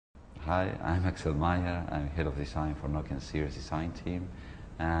Hi, I'm Axel Meyer. I'm head of design for Nokia N97 design team.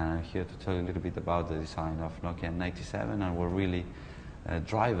 And I'm here to tell you a little bit about the design of Nokia N97 and what really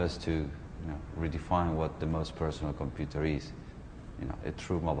drive us to redefine what the most personal computer is, a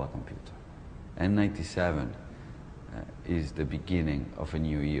true mobile computer. N97 is the beginning of a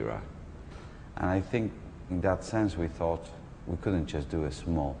new era. And I think in that sense we thought we couldn't just do a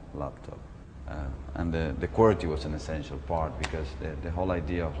small laptop. And the quality was an essential part, because the whole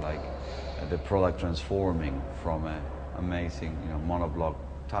idea of the product transforming from an amazing monoblock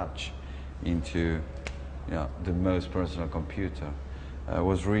touch into the most personal computer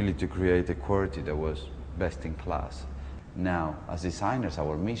was really to create a quality that was best in class. Now, as designers,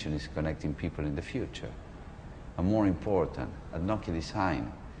 our mission is connecting people in the future. And more important, at Nokia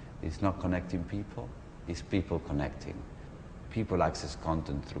Design, it's not connecting people, it's people connecting. People access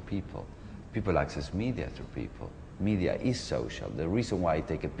content through people. People access media through people. Media is social. The reason why I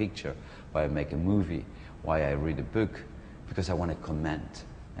take a picture, why I make a movie, why I read a book, because I want to comment.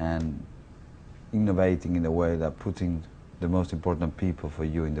 And innovating in a way that putting the most important people for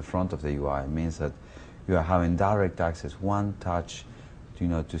you in the front of the UI means that you are having direct access, one touch,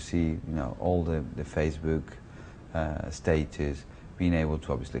 to see all the Facebook status, being able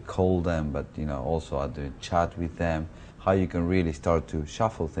to obviously call them, but also to chat with them, how you can really start to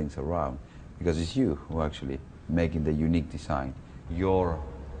shuffle things around, because it's you who are actually making the unique design, your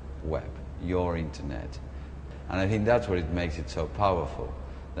web, your internet. And I think that's what it makes it so powerful,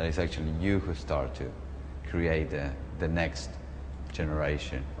 that it's actually you who start to create the next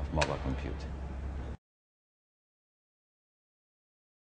generation of mobile computing.